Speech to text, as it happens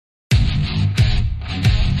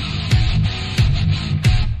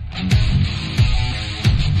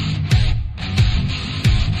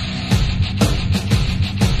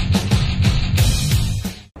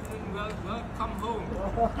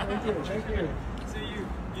So you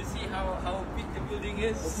see how big the building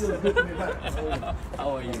is?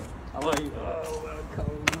 How are you? How are you? Oh,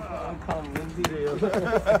 welcome.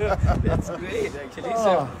 That's great, actually.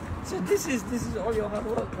 So this is all your hard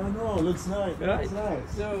work. I know, looks nice. Right? Looks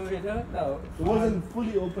nice. So now it wasn't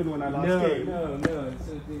fully open when I last came. No.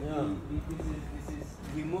 So this is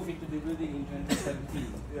we moved into the building in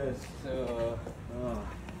 2017. Yes. So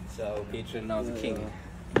our patron now the king.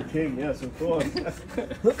 The king, yes, of course.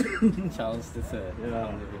 Charles III. Yeah.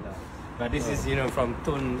 But this is from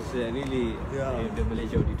Tun's really the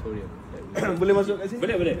Malaysia auditorium. Boleh masuk kat sini?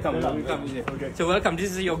 Boleh. Come. Okay. So welcome.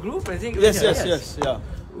 This is your group, I think. Yes. Yeah.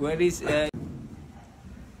 Where is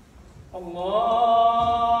Allah.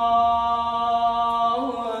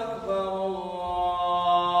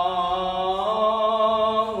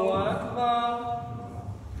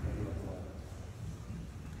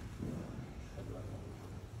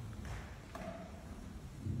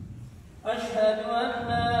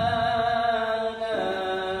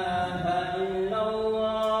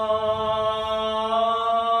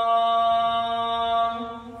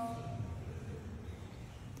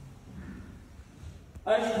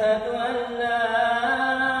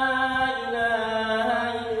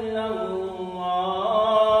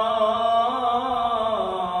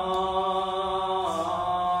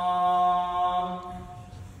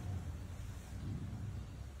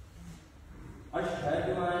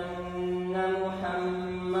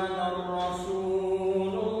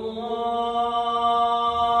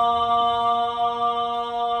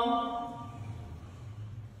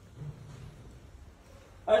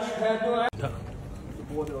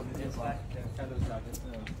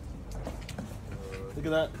 Look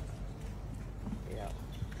at that. Yeah.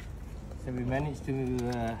 So we managed to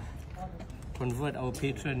convert our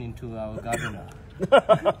patron into our gardener.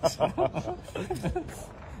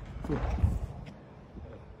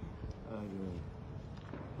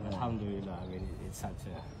 Alhamdulillah, I mean it's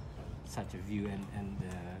such a view, and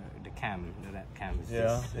the cam, that cam is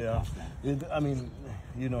just I mean,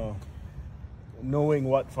 knowing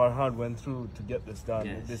what Farhad went through to get this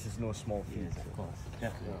done, this is no small feat. Yes, of course,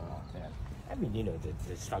 definitely. Yeah. I mean,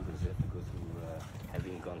 the struggles you have to go through,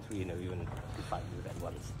 having gone through, even to fight with that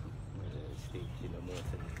one state,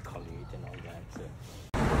 Merton College and all that. So.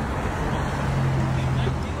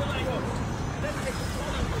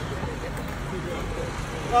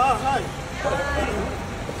 Hi.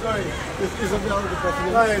 Sorry, this is Isabel, the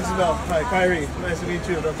president. Hi, Isabel. Hi, Khairy. Nice to meet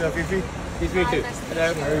you, Dr. Afifi. Nice to meet you.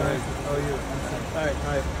 Hello. How are you? Hi.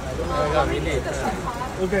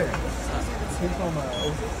 Okay. Came from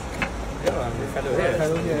overseas? Yeah, I'm a fellow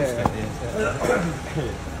here.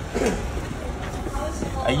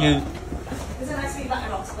 Are you? Is it nice to be back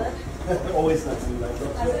in Oxford? Always nice to be back in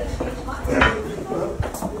Oxford.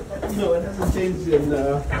 No, it hasn't changed in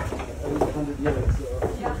 100 years. So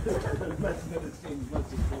Yeah. that's never changed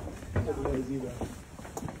much. Otherwise either.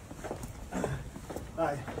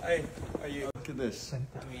 Hi. Hi. Are you? Look at this. I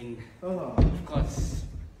mean, of course.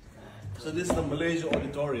 So this is the Malaysia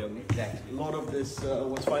auditorium. Exactly. A lot of this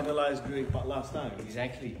was finalized during last time.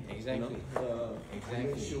 Exactly. Exactly.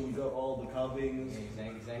 Malaysia, we got all the carvings.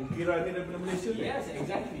 Exactly. Kira ni daripada Malaysia? Yes,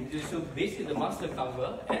 exactly. So basically the master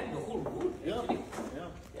cover and the whole wood. Yeah.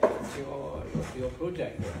 It's your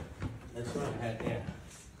project. That's right.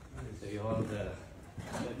 So you all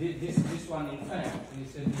this one in fact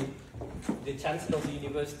is the Chancellor of the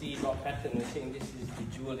University, Lord Patton, was saying this is the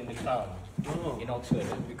jewel in the crown in Oxford,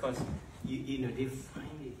 because they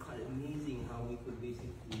find it quite amazing how we could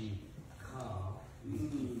basically carve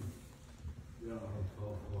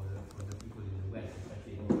for the people in the West,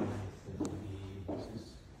 especially in the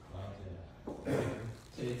West,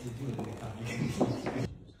 so it's a jewel in the crown.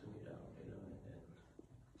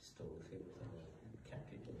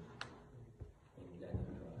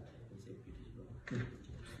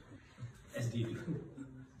 As do you.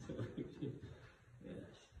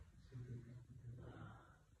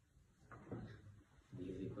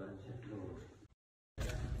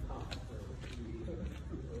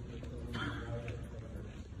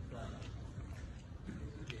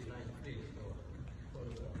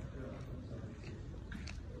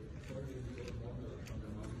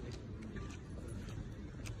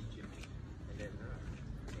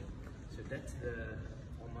 So that's the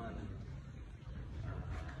Oman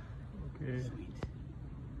suite.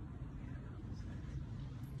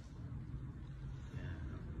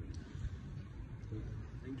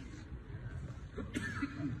 Thank you.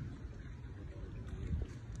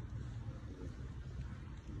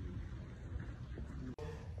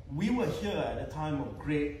 We were here at a time of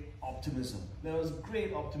great optimism. There was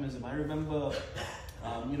great optimism. I remember,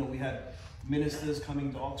 we had ministers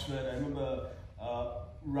coming to Oxford. I remember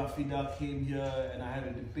Rafida came here and I had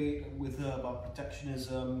a debate with her about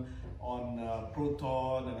protectionism on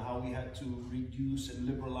Proton and how we had to reduce and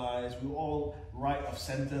liberalize. We were all right of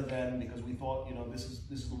center then because we thought, you know, this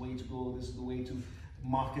is the way to go, this is the way to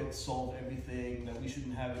market solve everything, that we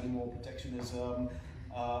shouldn't have any more protectionism.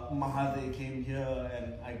 Mahathir came here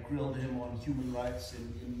and I grilled him on human rights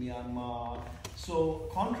in Myanmar. So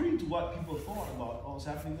contrary to what people thought about what was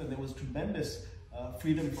happening there was tremendous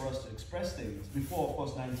freedom for us to express things. Before, of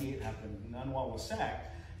course, 98 happened, and Anwar was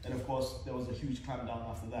sacked, and of course, there was a huge clampdown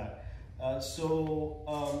after that.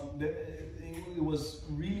 It was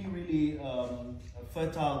really, really a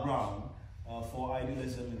fertile ground for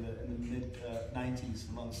idealism in the mid-90s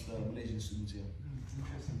amongst the Malaysian students here. It's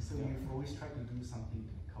interesting. So you've always tried to do something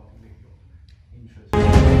to cultivate your